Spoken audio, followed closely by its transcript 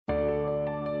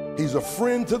He's a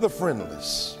friend to the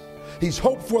friendless. He's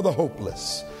hope for the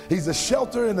hopeless. He's a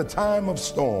shelter in the time of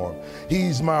storm.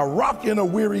 He's my rock in a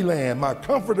weary land, my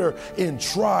comforter in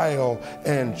trial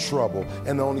and trouble.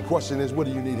 And the only question is, what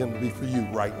do you need him to be for you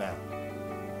right now?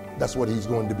 That's what he's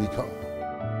going to become.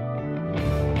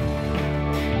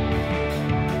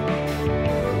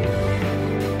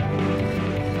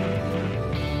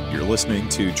 You're listening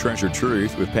to Treasure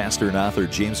Truth with pastor and author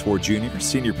James Ford Jr.,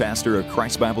 senior pastor of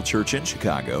Christ Bible Church in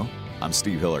Chicago. I'm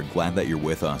Steve Hillard. Glad that you're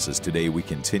with us as today we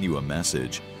continue a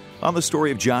message on the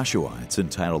story of Joshua. It's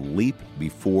entitled Leap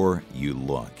Before You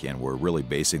Look, and we're really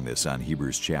basing this on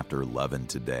Hebrews chapter 11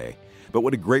 today. But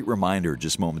what a great reminder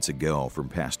just moments ago from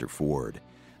Pastor Ford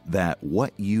that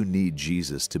what you need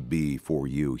Jesus to be for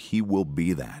you, he will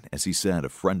be that. As he said, a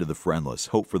friend to the friendless,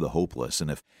 hope for the hopeless. And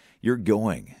if you're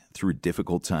going through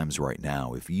difficult times right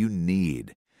now, if you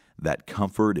need that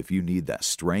comfort, if you need that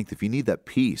strength, if you need that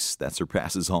peace that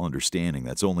surpasses all understanding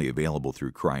that's only available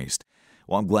through Christ,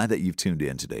 well, I'm glad that you've tuned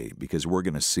in today because we're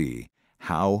going to see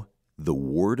how the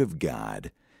Word of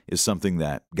God is something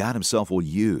that God himself will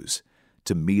use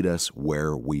to meet us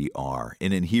where we are.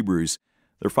 And in Hebrews,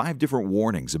 there are 5 different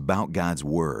warnings about God's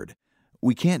Word.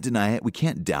 We can't deny it, we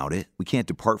can't doubt it, we can't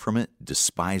depart from it,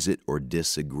 despise it, or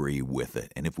disagree with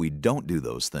it. And if we don't do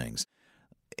those things,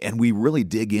 and we really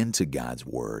dig into God's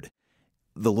Word,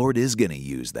 the Lord is going to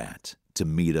use that to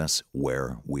meet us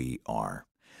where we are.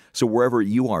 So wherever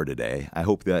you are today, I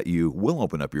hope that you will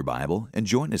open up your Bible and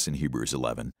join us in Hebrews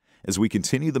 11 as we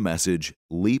continue the message,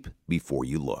 Leap Before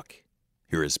You Look.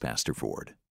 Here is Pastor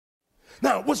Ford.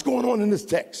 Now, what's going on in this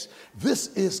text?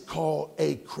 This is called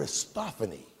a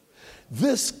Christophany.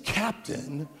 This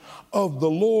captain of the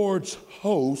Lord's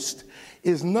host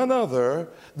is none other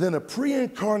than a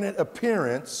pre-incarnate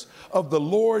appearance of the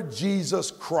Lord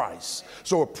Jesus Christ.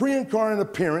 So a pre-incarnate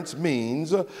appearance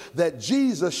means that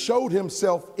Jesus showed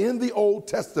himself in the Old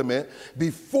Testament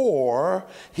before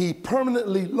he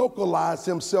permanently localized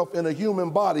himself in a human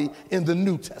body in the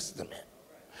New Testament.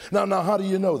 Now, how do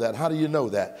you know that? How do you know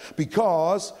that?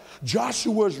 Because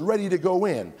Joshua's ready to go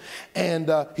in,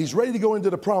 and he's ready to go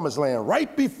into the promised land.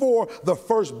 Right before the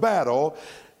first battle,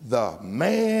 the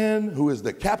man who is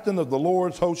the captain of the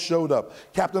Lord's host showed up.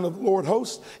 Captain of the Lord's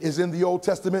host is in the Old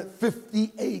Testament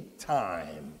 58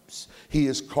 times. He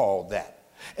is called that.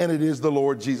 And it is the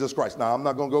Lord Jesus Christ. Now, I'm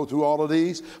not going to go through all of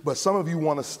these, but some of you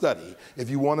want to study. If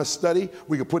you want to study,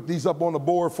 we can put these up on the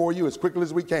board for you as quickly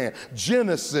as we can.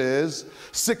 Genesis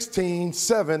 16,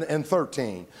 7, and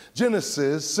 13.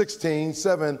 Genesis 16,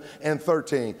 7, and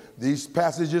 13. These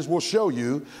passages will show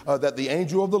you that the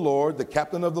angel of the Lord, the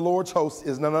captain of the Lord's host,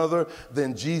 is none other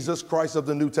than Jesus Christ of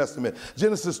the New Testament.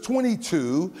 Genesis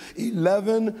 22,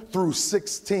 11 through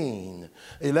 16.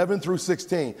 11 through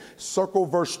 16. Circle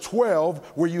verse 12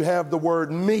 where you have the word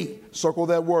me. Circle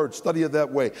that word, study it that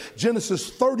way. Genesis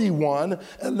 31,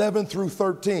 11 through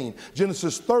 13.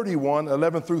 Genesis 31,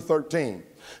 11 through 13.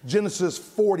 Genesis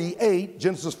 48,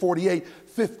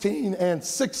 15 and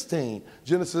 16.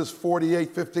 Genesis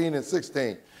 48, 15 and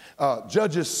 16.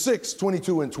 Judges 6,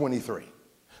 22 and 23.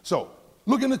 So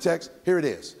look in the text, here it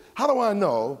is. How do I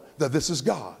know that this is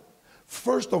God?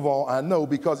 First of all, I know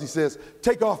because he says,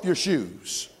 take off your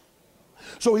shoes.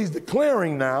 So he's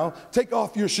declaring now, take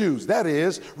off your shoes. That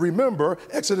is, remember,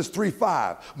 Exodus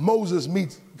 3:5. Moses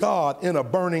meets God in a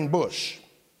burning bush.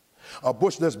 A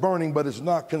bush that's burning, but it's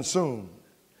not consumed.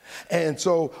 And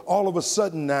so all of a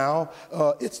sudden now,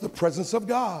 it's the presence of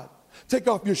God. Take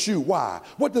off your shoe. Why?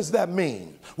 What does that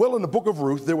mean? Well, in the book of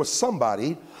Ruth, there was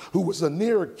somebody who was a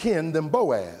nearer kin than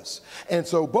Boaz. And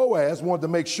so Boaz wanted to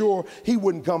make sure he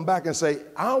wouldn't come back and say,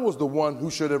 I was the one who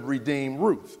should have redeemed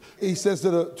Ruth. He says to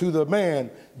the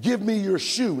man, give me your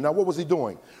shoe. Now, what was he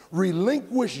doing?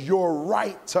 Relinquish your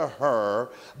right to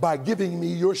her by giving me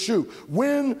your shoe.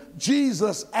 When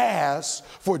Jesus asked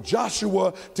for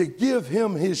Joshua to give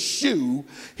him his shoe,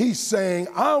 he's saying,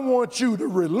 I want you to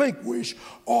relinquish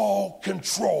all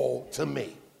control to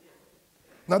me.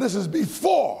 Now, this is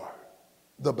before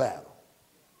the battle.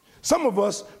 Some of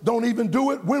us don't even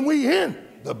do it when we in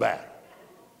the battle.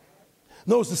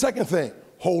 Notice the second thing,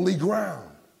 holy ground.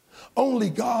 Only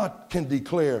God can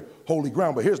declare holy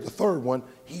ground. But here's the third one,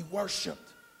 he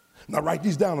worshiped. Now write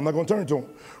these down, I'm not going to turn to them.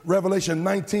 Revelation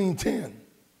 19:10.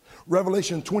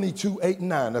 Revelation 22, 8, and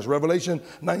 9. That's Revelation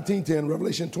 19:10,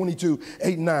 Revelation 22,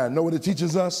 8, and 9. Know what it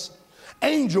teaches us?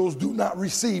 Angels do not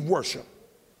receive worship.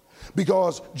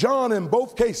 Because John in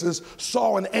both cases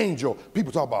saw an angel.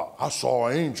 People talk about, I saw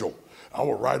an angel. I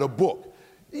will write a book.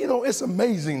 You know, it's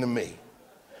amazing to me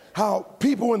how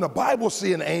people in the Bible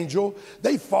see an angel,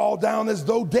 they fall down as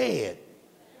though dead.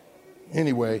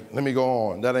 Anyway, let me go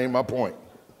on. That ain't my point.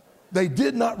 They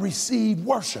did not receive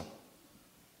worship.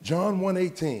 John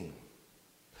 1:18.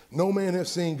 No man has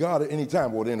seen God at any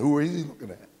time. Well, then who is he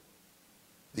looking at?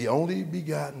 The only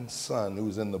begotten Son who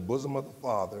is in the bosom of the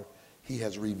Father, he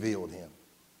has revealed him.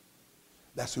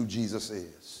 That's who Jesus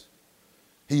is.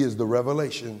 He is the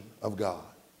revelation of God.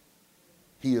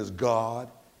 He is God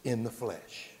in the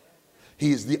flesh.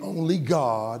 He is the only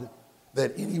God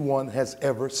that anyone has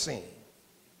ever seen.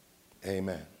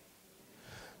 Amen.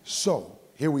 So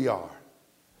here we are.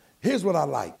 Here's what I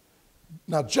like.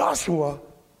 Now Joshua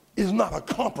is not a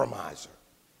compromiser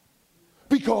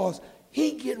because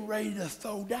he getting ready to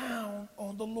throw down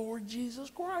on the Lord Jesus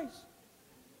Christ.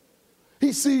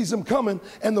 He sees him coming,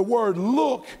 and the word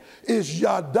look is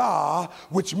yada,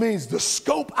 which means to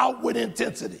scope out with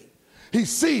intensity. He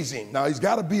sees him. Now, he's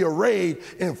got to be arrayed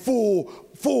in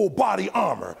full body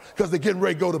armor because they're getting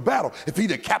ready to go to battle. If he's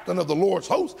the captain of the Lord's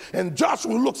host, and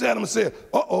Joshua looks at him and says,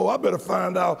 uh-oh, I better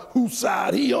find out whose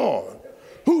side he on.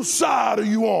 Whose side are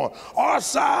you on? Our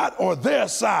side or their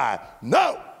side?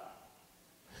 No.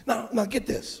 Now get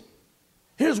this.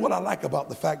 Here's what I like about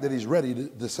the fact that he's ready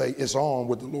to say it's on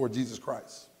with the Lord Jesus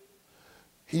Christ.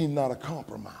 He's not a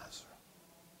compromiser.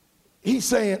 He's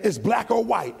saying it's black or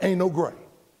white, ain't no gray.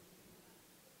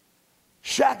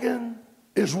 Shacking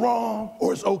is wrong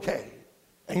or it's okay,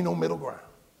 ain't no middle ground.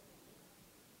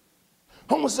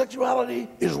 Homosexuality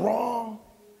is wrong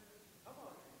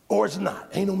or it's not,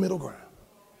 ain't no middle ground.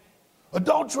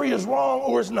 Adultery is wrong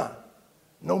or it's not,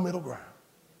 no middle ground.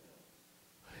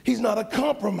 He's not a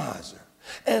compromiser.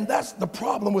 And that's the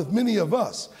problem with many of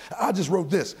us. I just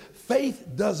wrote this. Faith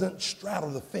doesn't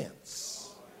straddle the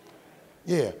fence.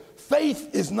 Yeah, faith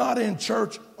is not in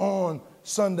church on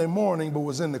Sunday morning, but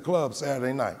was in the club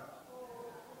Saturday night.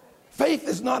 Faith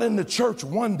is not in the church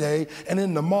one day and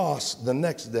in the mosque the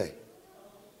next day.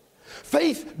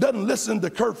 Faith doesn't listen to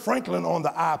Kirk Franklin on the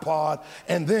iPod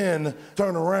and then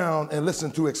turn around and listen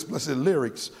to explicit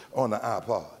lyrics on the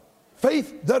iPod.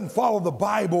 Faith doesn't follow the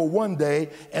Bible one day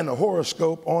and the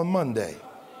horoscope on Monday.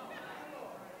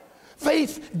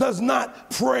 Faith does not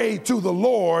pray to the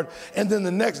Lord and then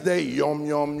the next day, yom,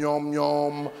 yom, yom,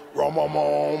 yom, rom,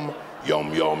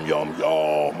 yom, yom, yom,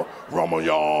 yom, rom,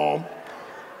 yom.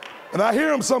 And I hear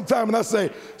them sometime and I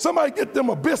say, somebody get them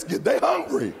a biscuit. They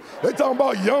hungry. They talking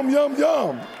about yum, yum,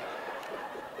 yum.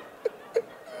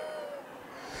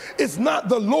 It's not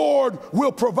the Lord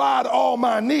will provide all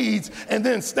my needs and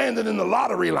then standing in the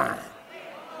lottery line.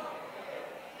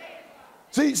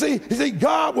 See,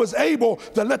 God was able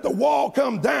to let the wall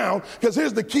come down because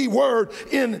here's the key word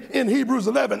in Hebrews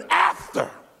 11, after.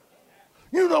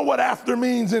 You know what after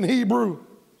means in Hebrew?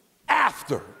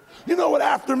 After. You know what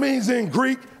after means in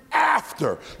Greek?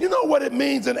 After. You know what it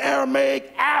means in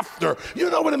Aramaic? After. You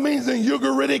know what it means in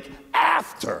Ugaritic?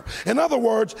 After. In other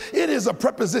words, it is a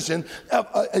preposition,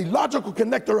 a logical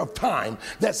connector of time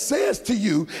that says to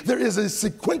you there is a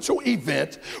sequential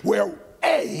event where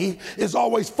A is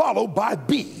always followed by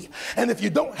B. And if you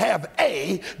don't have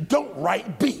A, don't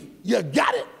write B. You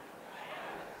got it?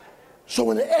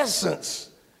 So in essence,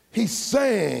 he's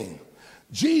saying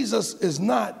Jesus is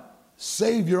not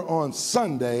Savior on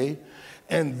Sunday,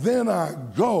 and then I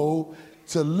go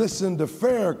to listen to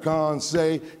Farrakhan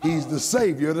say he's the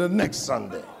Savior the next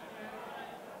Sunday.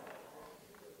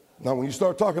 Now, when you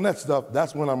start talking that stuff,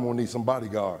 that's when I'm going to need some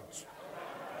bodyguards.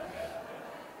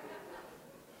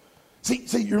 See,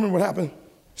 you remember what happened?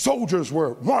 Soldiers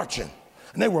were marching,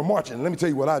 and they were marching. Let me tell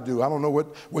you what I do. I don't know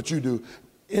what you do.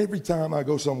 Every time I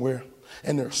go somewhere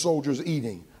and there are soldiers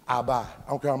eating, I buy. I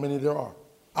don't care how many there are.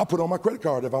 I'll put on my credit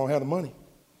card if I don't have the money.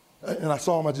 And I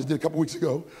saw them, I just did a couple weeks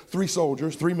ago. 3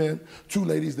 soldiers, 3 men, 2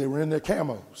 ladies, they were in their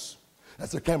camos.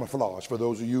 That's their camouflage for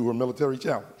those of you who are military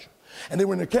challenged. And they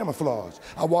were in their camouflage.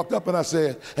 I walked up and I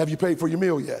said, have you paid for your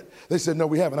meal yet? They said, no,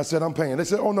 we haven't. I said, I'm paying. They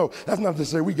said, oh, no, that's not to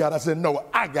say we got it. I said, no,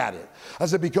 I got it. I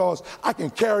said, because I can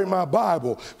carry my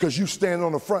Bible because you stand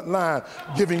on the front line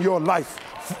giving your life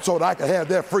so that I can have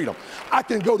their freedom. I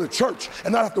can go to church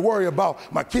and not have to worry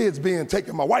about my kids being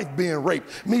taken, my wife being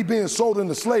raped, me being sold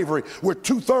into slavery, where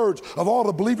 2/3 of all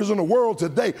the believers in the world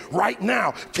today, right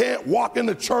now, can't walk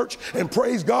into church and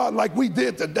praise God like we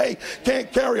did today,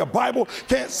 can't carry a Bible,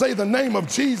 can't say the name of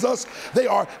Jesus. They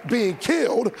are being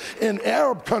killed in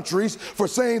Arab countries for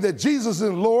saying that Jesus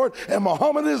is Lord and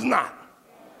Muhammad is not.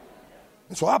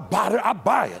 And so I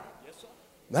buy it.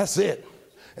 That's it.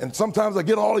 And sometimes I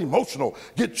get all emotional,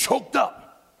 get choked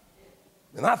up.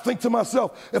 And I think to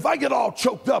myself, if I get all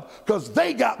choked up because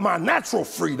they got my natural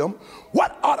freedom,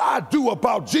 what ought I do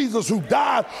about Jesus who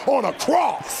died on a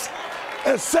cross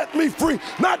and set me free,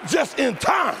 not just in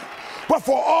time, but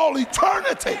for all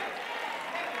eternity?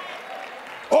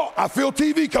 Oh, I feel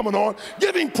TV coming on.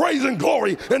 Giving praise and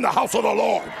glory in the house of the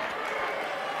Lord.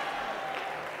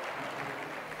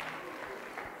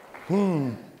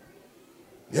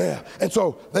 Yeah. And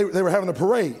so they were having a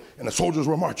parade, and the soldiers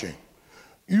were marching.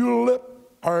 You lip,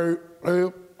 I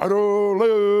live, I don't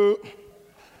live.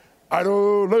 I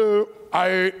don't live,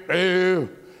 I live.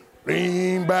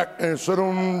 Lean back and sit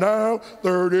them down,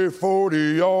 30,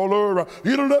 40 all around.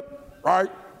 You don't lip, right,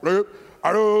 lip,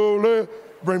 I don't live.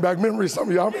 Bring back memories, some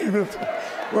of y'all.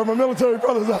 Where my military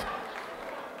brothers are.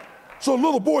 So a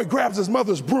little boy grabs his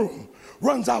mother's broom,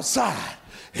 runs outside.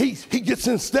 He gets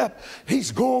in step,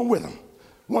 he's going with him.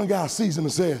 One guy sees him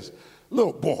and says,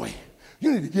 little boy,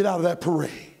 you need to get out of that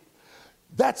parade.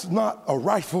 That's not a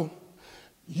rifle.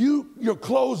 Your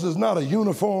clothes is not a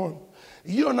uniform.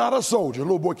 You're not a soldier.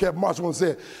 Little boy kept marching and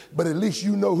said, but at least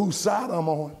you know whose side I'm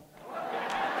on.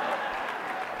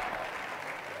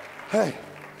 Hey,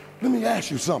 let me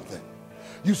ask you something.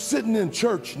 You're sitting in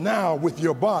church now with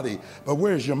your body, but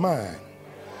where's your mind?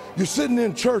 You're sitting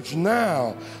in church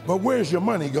now, but where's your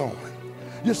money going?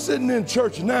 You're sitting in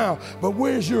church now, but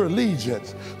where's your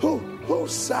allegiance?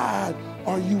 Whose side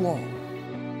are you on?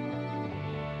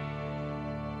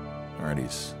 All right,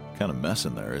 he's kind of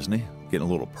messing there, isn't he? Getting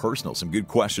a little personal. Some good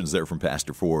questions there from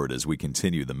Pastor Ford as we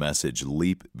continue the message,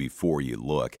 Leap Before You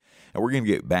Look. And we're going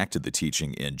to get back to the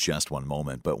teaching in just one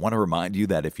moment, but want to remind you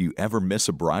that if you ever miss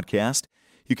a broadcast,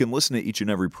 you can listen to each and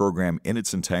every program in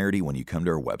its entirety when you come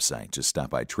to our website. Just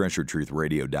stop by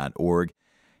treasuretruthradio.org.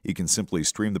 You can simply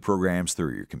stream the programs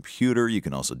through your computer. You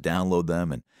can also download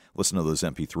them and listen to those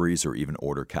MP3s or even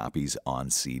order copies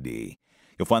on CD.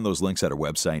 You'll find those links at our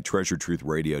website,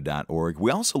 treasuretruthradio.org.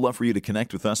 We also love for you to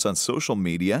connect with us on social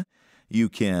media. You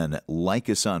can like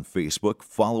us on Facebook,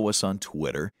 follow us on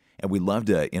Twitter, and we love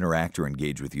to interact or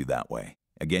engage with you that way.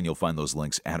 Again, you'll find those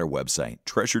links at our website,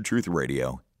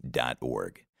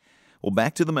 treasuretruthradio.org. Well,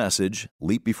 back to the message,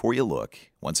 Leap Before You Look.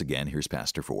 Once again, here's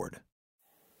Pastor Ford.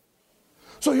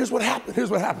 So here's what happened.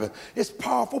 It's a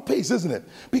powerful piece, isn't it?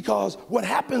 Because what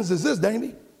happens is this,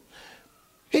 Damie.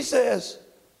 He says,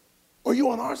 are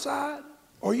you on our side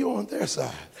or are you on their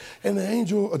side? And the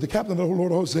angel, the captain of the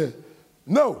Lord of hosts said,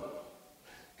 no.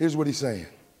 Here's what he's saying.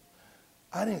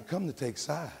 I didn't come to take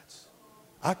sides.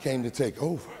 I came to take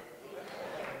over.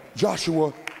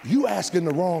 Joshua, you asking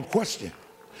the wrong question.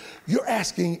 You're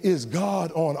asking, is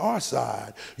God on our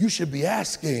side? You should be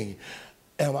asking,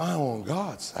 am I on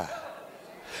God's side?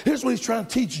 Here's what he's trying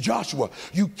to teach Joshua.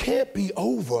 You can't be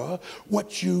over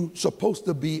what you're supposed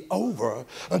to be over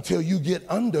until you get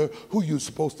under who you're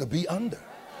supposed to be under.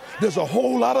 There's a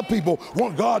whole lot of people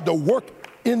want God to work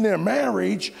in their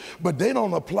marriage, but they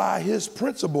don't apply his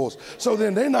principles. So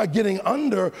then they're not getting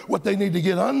under what they need to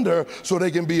get under so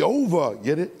they can be over.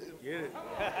 Get it? Get it.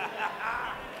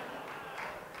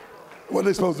 What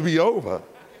they're supposed to be over.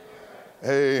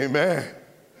 Amen.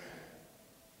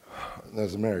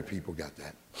 There's married people got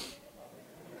that.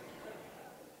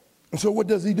 And so what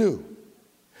does he do?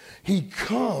 He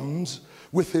comes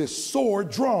with his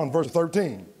sword drawn, verse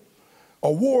 13,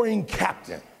 a warring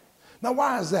captain. Now,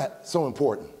 why is that so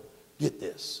important? Get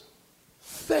this.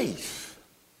 Faith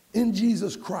in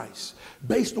Jesus Christ,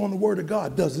 based on the word of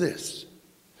God, does this.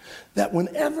 That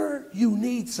whenever you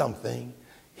need something,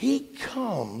 he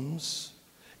comes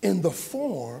in the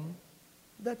form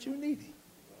that you need him.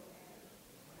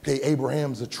 Okay,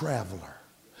 Abraham's a traveler.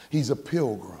 He's a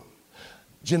pilgrim.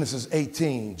 Genesis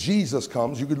 18, Jesus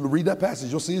comes. You can read that passage.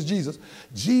 You'll see it's Jesus.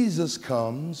 Jesus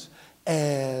comes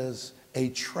as a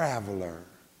traveler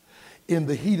in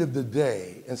the heat of the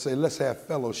day and say, let's have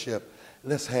fellowship.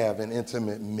 Let's have an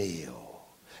intimate meal.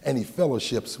 And he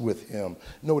fellowships with him.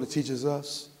 You know what it teaches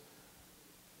us?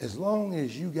 As long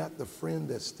as you got the friend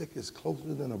that stick is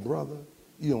closer than a brother,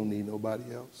 you don't need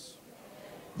nobody else.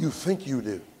 You think you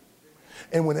do.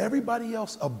 And when everybody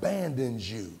else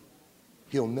abandons you,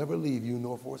 he'll never leave you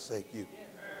nor forsake you.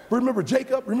 Remember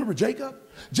Jacob?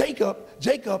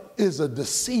 Jacob is a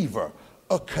deceiver,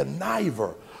 a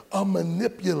conniver, a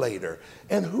manipulator.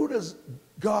 And who does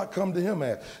God come to him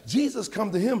as? Jesus come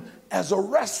to him as a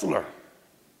wrestler.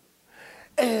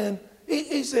 And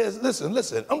he says,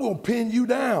 listen, I'm going to pin you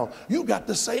down. You got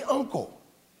to say uncle.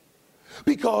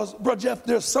 Because, Brother Jeff,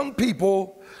 there's some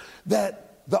people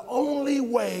that the only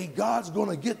way God's going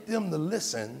to get them to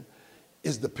listen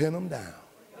is to pin them down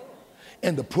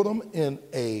and to put them in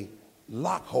a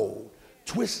lock hold,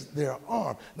 twist their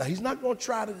arm. Now, he's not going to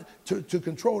try to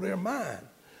control their mind,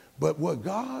 but what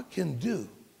God can do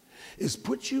is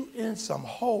put you in some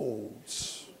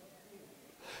holds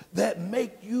that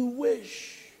make you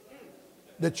wish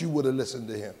that you would have listened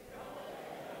to him.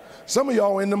 Some of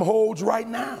y'all in them holds right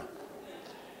now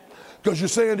Because you're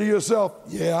saying to yourself,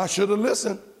 yeah, I should have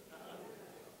listened.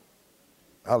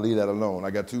 I'll leave that alone. I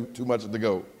got too much to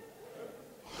go.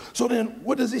 So then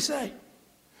what does he say?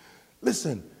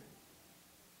 Listen,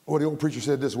 or the old preacher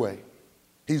said this way.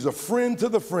 He's a friend to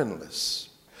the friendless.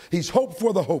 He's hope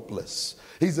for the hopeless.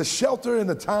 He's a shelter in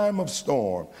the time of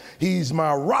storm. He's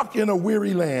my rock in a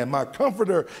weary land, my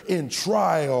comforter in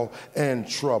trial and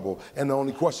trouble. And the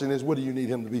only question is, what do you need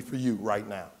him to be for you right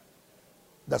now?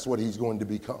 That's what he's going to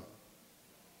become.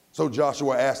 So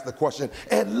Joshua asked the question.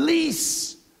 At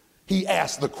least he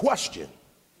asked the question.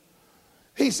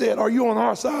 He said, are you on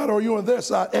our side or are you on their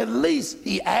side? At least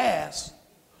he asked.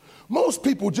 Most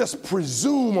people just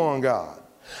presume on God.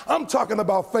 I'm talking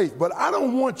about faith, but I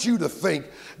don't want you to think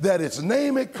that it's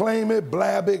name it, claim it,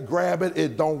 blab it, grab it.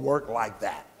 It don't work like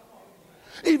that.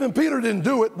 Even Peter didn't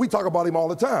do it. We talk about him all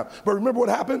the time. But remember what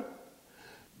happened?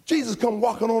 Jesus come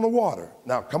walking on the water.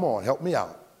 Now, come on, help me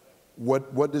out.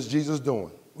 What is Jesus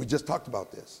doing? We just talked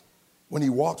about this. When he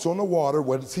walks on the water,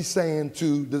 what is he saying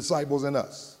to the disciples and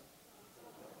us?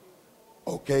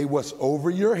 Okay, what's over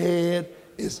your head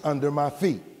is under my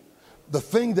feet. The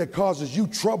thing that causes you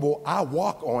trouble, I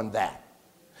walk on that.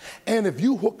 And if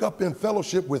you hook up in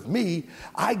fellowship with me,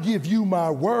 I give you my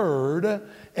word,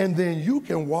 and then you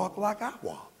can walk like I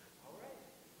walk.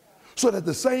 So that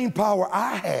the same power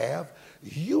I have,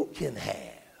 you can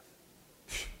have.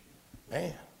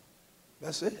 Man,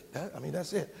 that's it.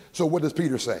 That's it. So what does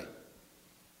Peter say?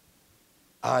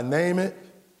 I name it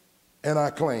and I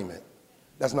claim it.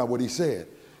 That's not what he said.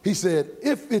 He said,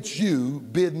 if it's you,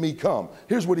 bid me come.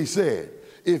 Here's what he said.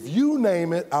 If you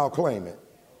name it, I'll claim it.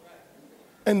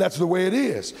 And that's the way it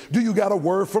is. Do you got a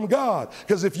word from God?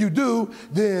 Because if you do,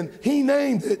 then he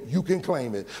named it, you can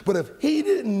claim it. But if he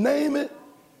didn't name it,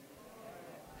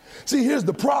 see, here's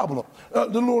the problem. The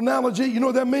little analogy, you know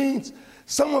what that means?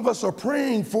 Some of us are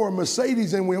praying for a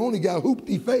Mercedes and we only got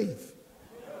hoopty faith.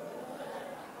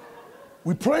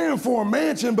 We're praying for a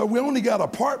mansion, but we only got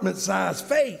apartment-sized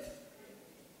faith.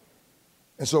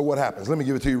 And so what happens? Let me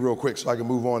give it to you real quick so I can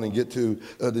move on and get to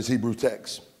this Hebrew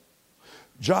text.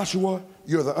 Joshua,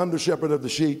 you're the under shepherd of the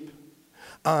sheep.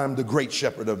 I'm the great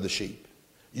shepherd of the sheep.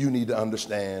 You need to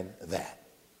understand that.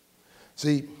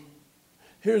 See,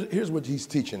 here's what he's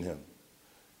teaching him.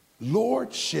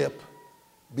 Lordship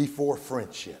before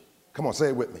friendship. Come on, say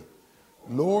it with me.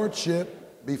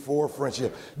 Lordship before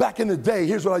friendship. Back in the day,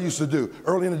 here's what I used to do.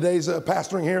 Early in the days of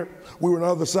pastoring here, we were on the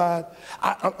other side.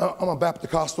 I'm a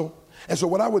Baptist-Costal. And so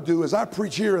what I would do is I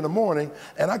preach here in the morning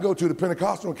and I go to the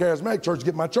Pentecostal and Charismatic church to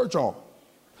get my church on.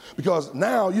 Because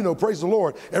now, praise the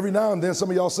Lord, every now and then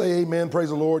some of y'all say amen, praise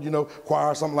the Lord, choir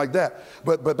or something like that.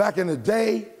 But back in the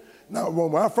day, now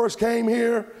when I first came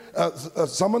here,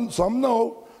 some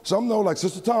know, like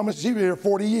Sister Thomas, she's been here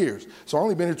 40 years. So I've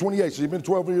only been here 28, so she's been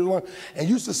 12 years long. And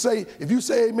used to say, if you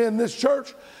say amen in this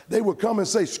church, they would come and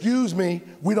say, excuse me,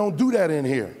 we don't do that in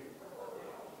here.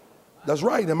 That's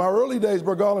right. In my early days,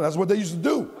 Brother Garland, that's what they used to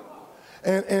do.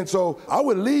 And so I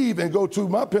would leave and go to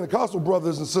my Pentecostal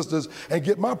brothers and sisters and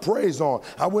get my praise on.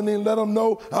 I wouldn't even let them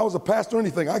know I was a pastor or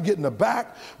anything. I get in the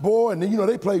back, boy, and then,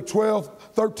 they play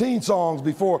 12, 13 songs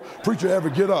before preacher ever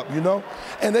get up,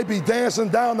 And they be dancing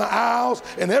down the aisles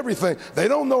and everything. They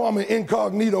don't know I'm an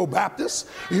incognito Baptist,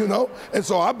 And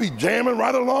so I'd be jamming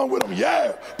right along with them.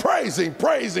 Yeah, praising,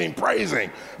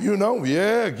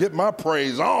 yeah, get my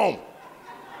praise on.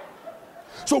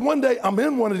 So one day I'm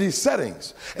in one of these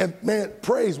settings and man,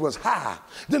 praise was high.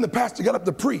 Then the pastor got up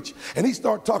to preach and he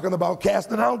started talking about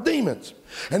casting out demons.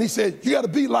 And he said, you got to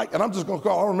be like, and I'm just going to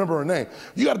call, I don't remember her name.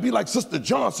 You got to be like Sister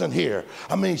Johnson here.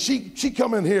 I mean, she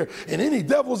come in here and any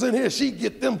devils in here, she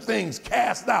get them things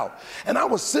cast out. And I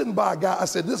was sitting by a guy. I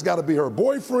said, this got to be her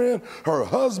boyfriend, her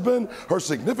husband, her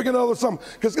significant other, something.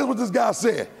 Because guess what this guy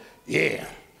said?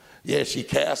 Yeah, she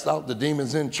cast out the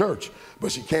demons in church,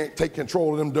 but she can't take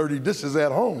control of them dirty dishes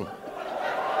at home.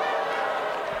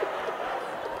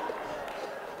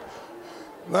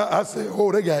 Now, I said,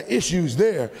 oh, they got issues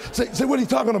there. Say, what are you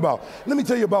talking about? Let me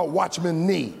tell you about Watchman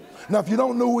Nee. Now, if you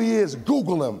don't know who he is,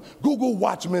 Google him. Google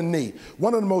Watchman Nee.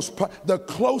 One of the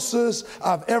closest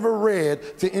I've ever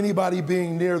read to anybody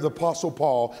being near the Apostle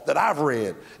Paul that I've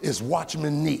read is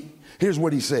Watchman Nee. Here's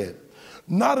what he said.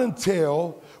 Not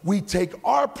until we take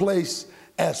our place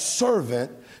as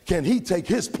servant can he take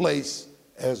his place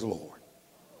as Lord.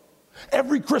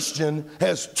 Every Christian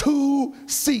has two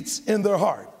seats in their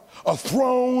heart, a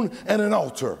throne and an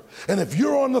altar. And if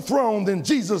you're on the throne, then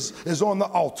Jesus is on the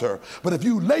altar. But if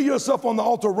you lay yourself on the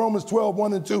altar, Romans 12,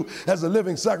 1 and 2, as a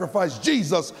living sacrifice,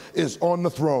 Jesus is on the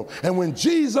throne. And when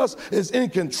Jesus is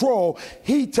in control,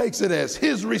 he takes it as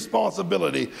his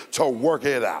responsibility to work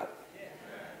it out.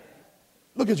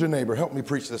 Look at your neighbor. Help me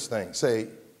preach this thing. Say,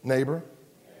 neighbor,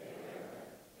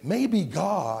 maybe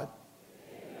God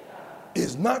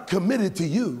is not committed to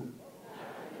you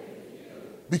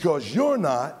because you're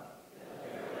not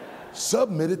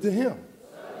submitted to him.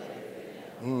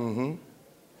 Mm-hmm.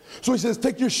 So he says,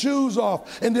 take your shoes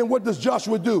off. And then what does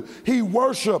Joshua do? He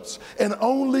worships, and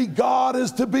only God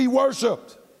is to be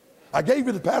worshiped. I gave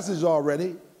you the passage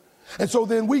already. And so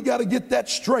then we got to get that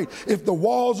straight. If the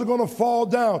walls are going to fall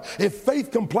down, if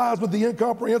faith complies with the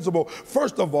incomprehensible,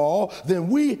 first of all, then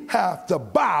we have to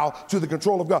bow to the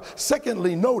control of God.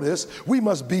 Secondly, notice we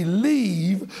must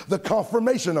believe the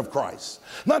confirmation of Christ.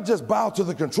 Not just bow to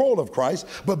the control of Christ,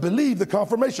 but believe the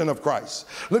confirmation of Christ.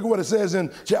 Look at what it says in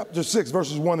chapter 6,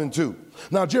 verses 1 and 2.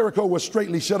 Now Jericho was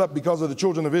straitly shut up because of the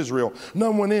children of Israel.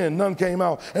 None went in, none came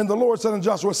out. And the Lord said unto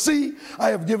Joshua, see, I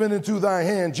have given into thy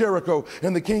hand Jericho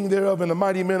and the king thereof and the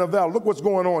mighty men of valor. Look what's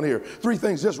going on here. Three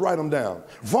things, just write them down.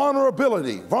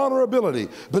 Vulnerability,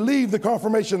 believe the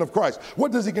confirmation of Christ.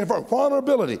 What does he confirm?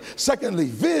 Vulnerability. Secondly,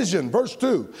 vision, verse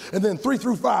 2. And then 3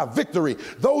 through 5, victory.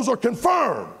 Those are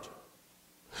confirmed.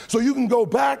 So you can go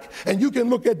back and you can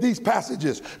look at these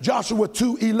passages. Joshua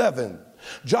 2:11.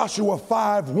 Joshua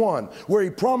 5:1, where he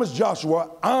promised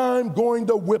Joshua, I'm going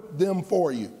to whip them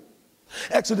for you.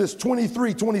 Exodus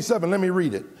 23:27, let me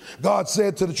read it. God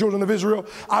said to the children of Israel,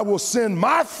 I will send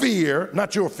my fear,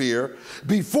 not your fear,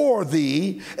 before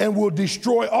thee, and will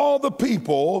destroy all the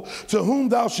people to whom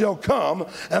thou shalt come,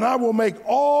 and I will make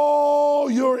all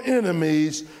your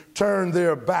enemies turn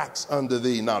their backs unto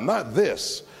thee. Now, not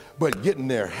this, but get in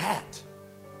their hat.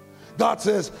 God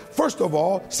says, first of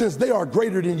all, since they are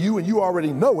greater than you and you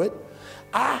already know it,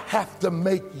 I have to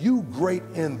make you great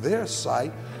in their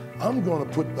sight. I'm going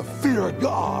to put the fear of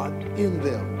God in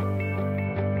them.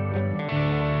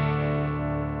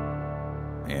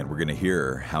 And we're going to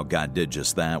hear how God did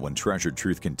just that when Treasured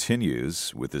Truth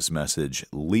continues with this message,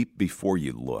 Leap Before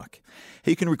You Look.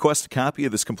 Hey, you can request a copy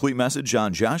of this complete message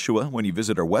on Joshua when you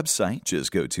visit our website.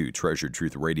 Just go to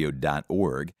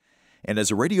treasuredtruthradio.org. And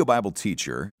as a radio Bible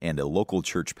teacher and a local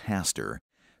church pastor,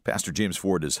 Pastor James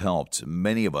Ford has helped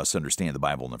many of us understand the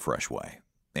Bible in a fresh way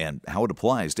and how it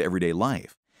applies to everyday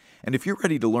life. And if you're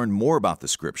ready to learn more about the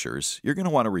Scriptures, you're going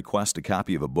to want to request a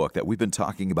copy of a book that we've been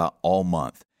talking about all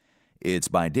month. It's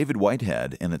by David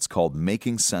Whitehead, and it's called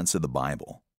Making Sense of the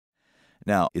Bible.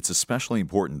 Now, it's especially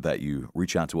important that you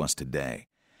reach out to us today.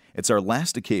 It's our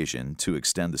last occasion to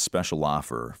extend the special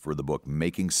offer for the book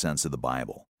Making Sense of the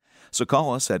Bible. So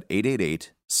call us at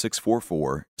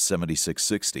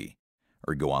 888-644-7660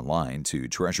 or go online to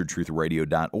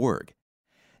treasuredtruthradio.org.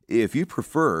 If you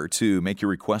prefer to make your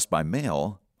request by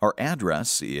mail, our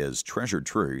address is Treasured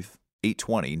Truth,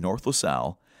 820 North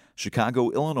LaSalle, Chicago,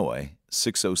 Illinois,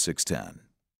 60610.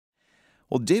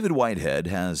 Well, David Whitehead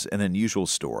has an unusual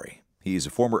story. He's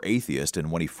a former atheist,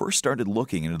 and when he first started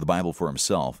looking into the Bible for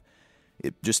himself,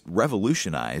 it just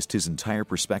revolutionized his entire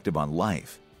perspective on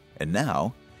life. And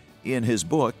now, in his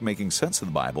book, Making Sense of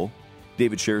the Bible,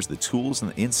 David shares the tools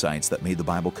and the insights that made the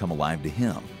Bible come alive to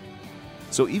him.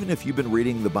 So even if you've been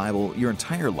reading the Bible your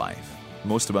entire life,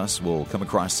 most of us will come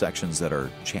across sections that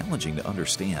are challenging to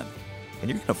understand,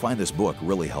 and you're going to find this book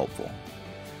really helpful.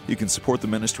 You can support the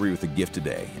ministry with a gift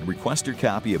today and request your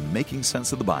copy of Making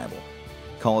Sense of the Bible.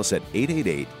 Call us at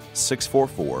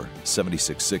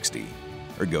 888-644-7660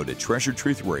 or go to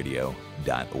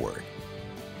treasuredtruthradio.org.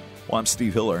 Well, I'm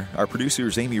Steve Hiller. Our producer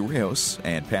is Amy Rios,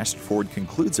 and Pastor Ford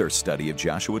concludes our study of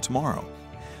Joshua tomorrow.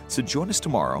 So join us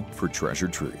tomorrow for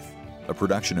Treasured Truth, a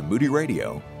production of Moody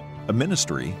Radio, a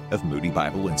ministry of Moody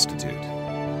Bible Institute.